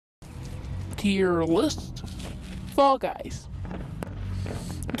tier list, Fall Guys.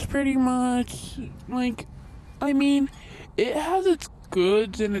 It's pretty much like, I mean, it has its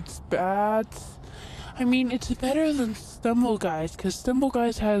goods and its bads. I mean, it's better than Stumble Guys, because Stumble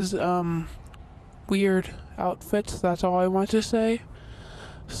Guys has, weird outfits, that's all I want to say.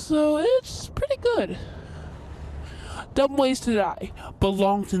 So, it's pretty good. Dumb Ways to Die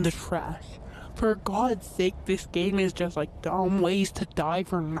belongs in the trash. For God's sake, this game is just like Dumb Ways to Die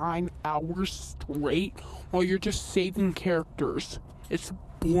for 9 hours straight while you're just saving characters. It's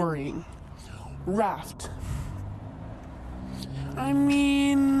boring. Raft. I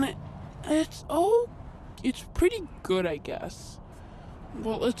mean, it's pretty good, I guess.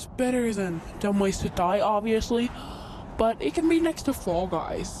 Well, it's better than Dumb Ways to Die, obviously, but it can be next to Fall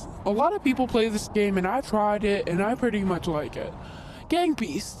Guys. A lot of people play this game, and I've tried it, and I pretty much like it. Gang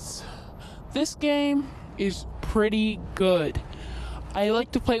Beasts. This game is pretty good. I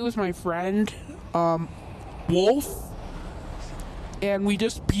like to play with my friend, Wolf, and we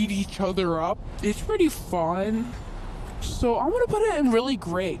just beat each other up. It's pretty fun. So I'm gonna put it in really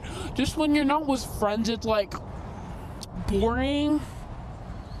great. Just when you're not with friends, it's like boring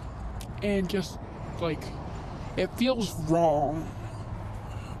and just like it feels wrong.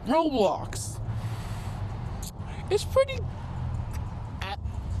 Roblox. It's pretty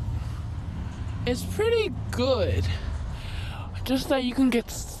good. Just that you can get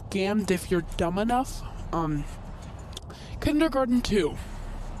scammed if you're dumb enough. Kindergarten 2.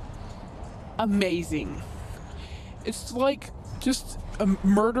 Amazing. It's like just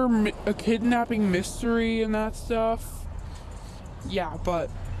a kidnapping mystery and that stuff. Yeah, but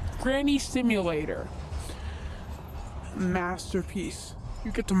Granny Simulator. Masterpiece.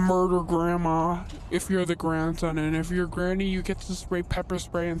 You get to murder grandma if you're the grandson, and if you're granny, you get to spray pepper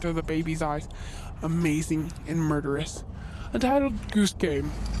spray into the baby's eyes. Amazing and murderous. Untitled Goose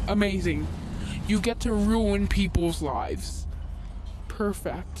Game. Amazing. You get to ruin people's lives.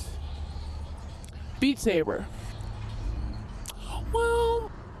 Perfect. Beat Saber. Well,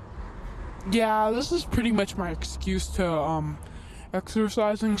 yeah, this is pretty much my excuse to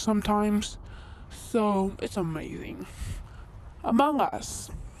exercising sometimes. So, it's amazing. Among Us.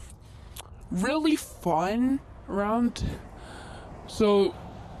 Really fun round. So,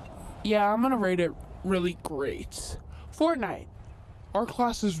 yeah, I'm gonna rate it really great. Fortnite. Our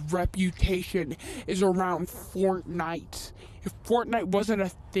class's reputation is around Fortnite. If Fortnite wasn't a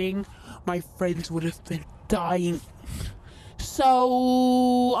thing, my friends would have been dying.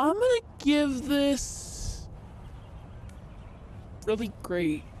 So, I'm gonna give this really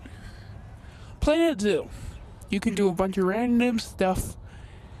great. Planet Zoo. You can do a bunch of random stuff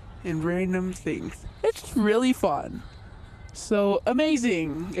and random things. It's really fun. So,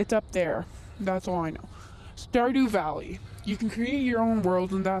 amazing. It's up there. That's all I know. Stardew Valley. You can create your own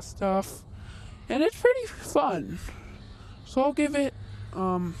world and that stuff. And it's pretty fun. So I'll give it,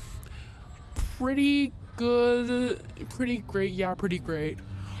 pretty good, pretty great, yeah, pretty great.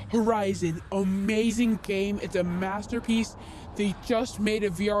 Horizon, amazing game. It's a masterpiece. They just made a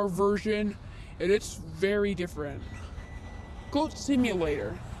VR version, and it's very different. Goat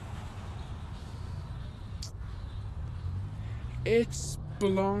Simulator. It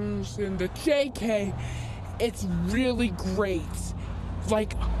belongs in the JK. It's really great.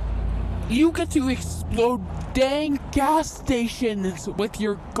 Like, you get to explode dang gas stations with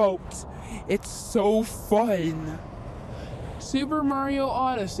your goat. It's so fun. Super Mario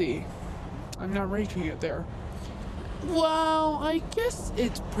Odyssey. I'm not rating it there. Well, I guess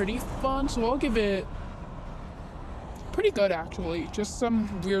it's pretty fun, so I'll give it pretty good actually. Just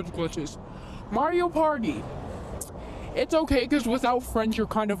some weird glitches. Mario Party. It's okay because without friends you're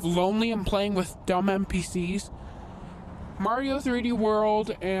kind of lonely and playing with dumb NPCs. Mario 3D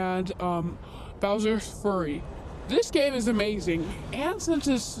World and Bowser's Fury. This game is amazing, and since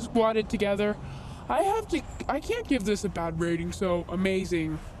it's squatted together, I can't give this a bad rating, so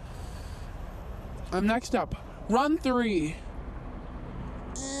amazing. Next up, Run 3.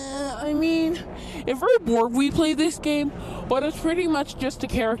 I mean, if we're bored, we play this game, but it's pretty much just a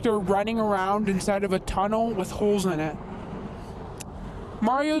character running around inside of a tunnel with holes in it.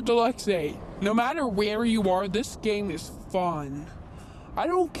 Mario Deluxe 8. No matter where you are, this game is fun. I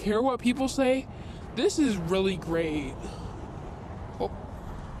don't care what people say, this is really great.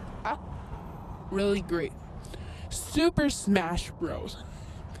 Really great. Super Smash Bros.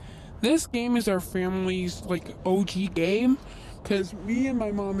 This game is our family's like OG game, because me and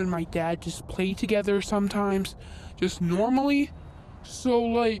my mom and my dad just play together sometimes, just normally. So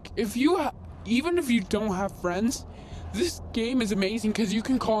like, even if you don't have friends, this game is amazing because you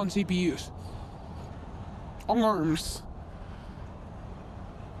can call on CPUs. Arms.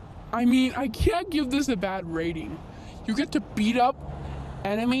 I mean, I can't give this a bad rating. You get to beat up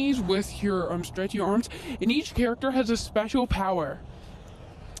enemies with your stretchy arms, and each character has a special power.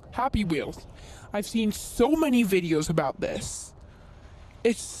 Happy Wheels. I've seen so many videos about this.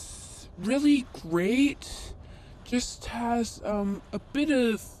 It's really great. Just has a bit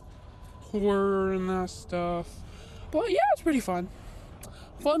of horror and that stuff. But yeah, it's pretty fun.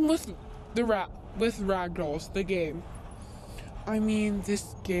 Fun with with Ragdolls, the game. I mean,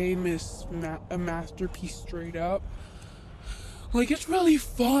 this game is a masterpiece straight up. Like, it's really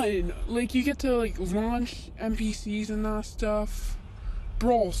fun. Like, you get to, like, launch NPCs and that stuff.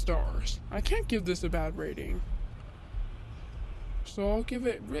 Brawl Stars. I can't give this a bad rating. So I'll give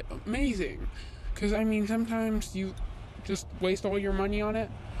it amazing. Because, I mean, sometimes you just waste all your money on it.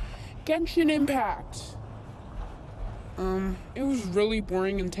 Genshin Impact. It was really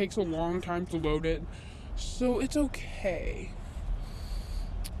boring and takes a long time to load it. So it's okay.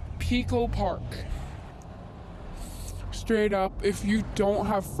 Pico Park. Straight up, if you don't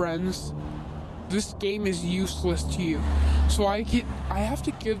have friends, this game is useless to you. So I have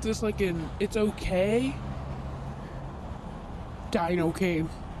to give this like an it's okay. Dino Cave.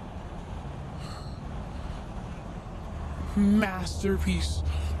 Masterpiece.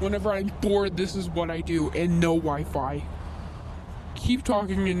 Whenever I'm bored, this is what I do, and no Wi-Fi. Keep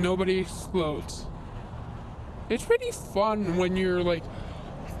talking and nobody explodes. It's pretty fun when you're like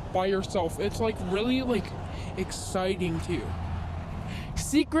by yourself. It's like really like exciting too.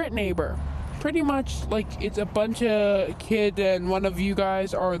 Secret Neighbor. Pretty much like it's a bunch of kids and one of you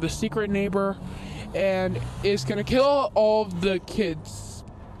guys are the secret neighbor and is gonna kill all of the kids.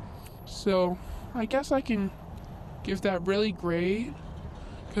 So I guess I can give that really great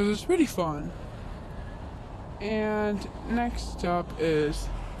because it's pretty fun. And next up is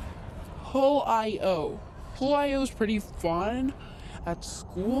Hull.io. Hull.io is pretty fun at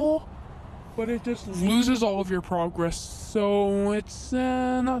school, but it just loses all of your progress, so it's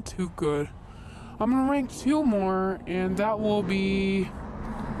not too good. I'm gonna rank two more, and that will be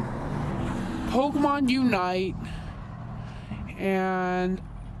Pokemon Unite and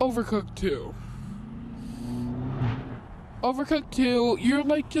Overcooked 2. Overcooked 2, you're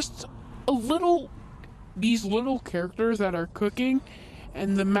like just these little characters that are cooking,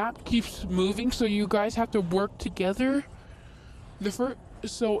 and the map keeps moving, so you guys have to work together.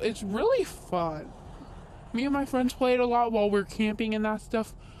 So it's really fun. Me and my friends play it a lot while we're camping and that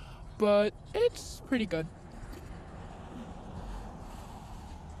stuff, but it's pretty good.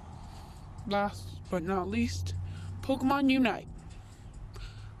 Last but not least, Pokemon Unite.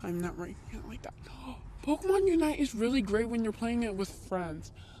 I'm not ranking it like that. Pokemon Unite is really great when you're playing it with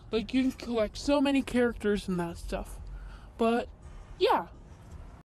friends. Like, you can collect so many characters and that stuff. But, yeah.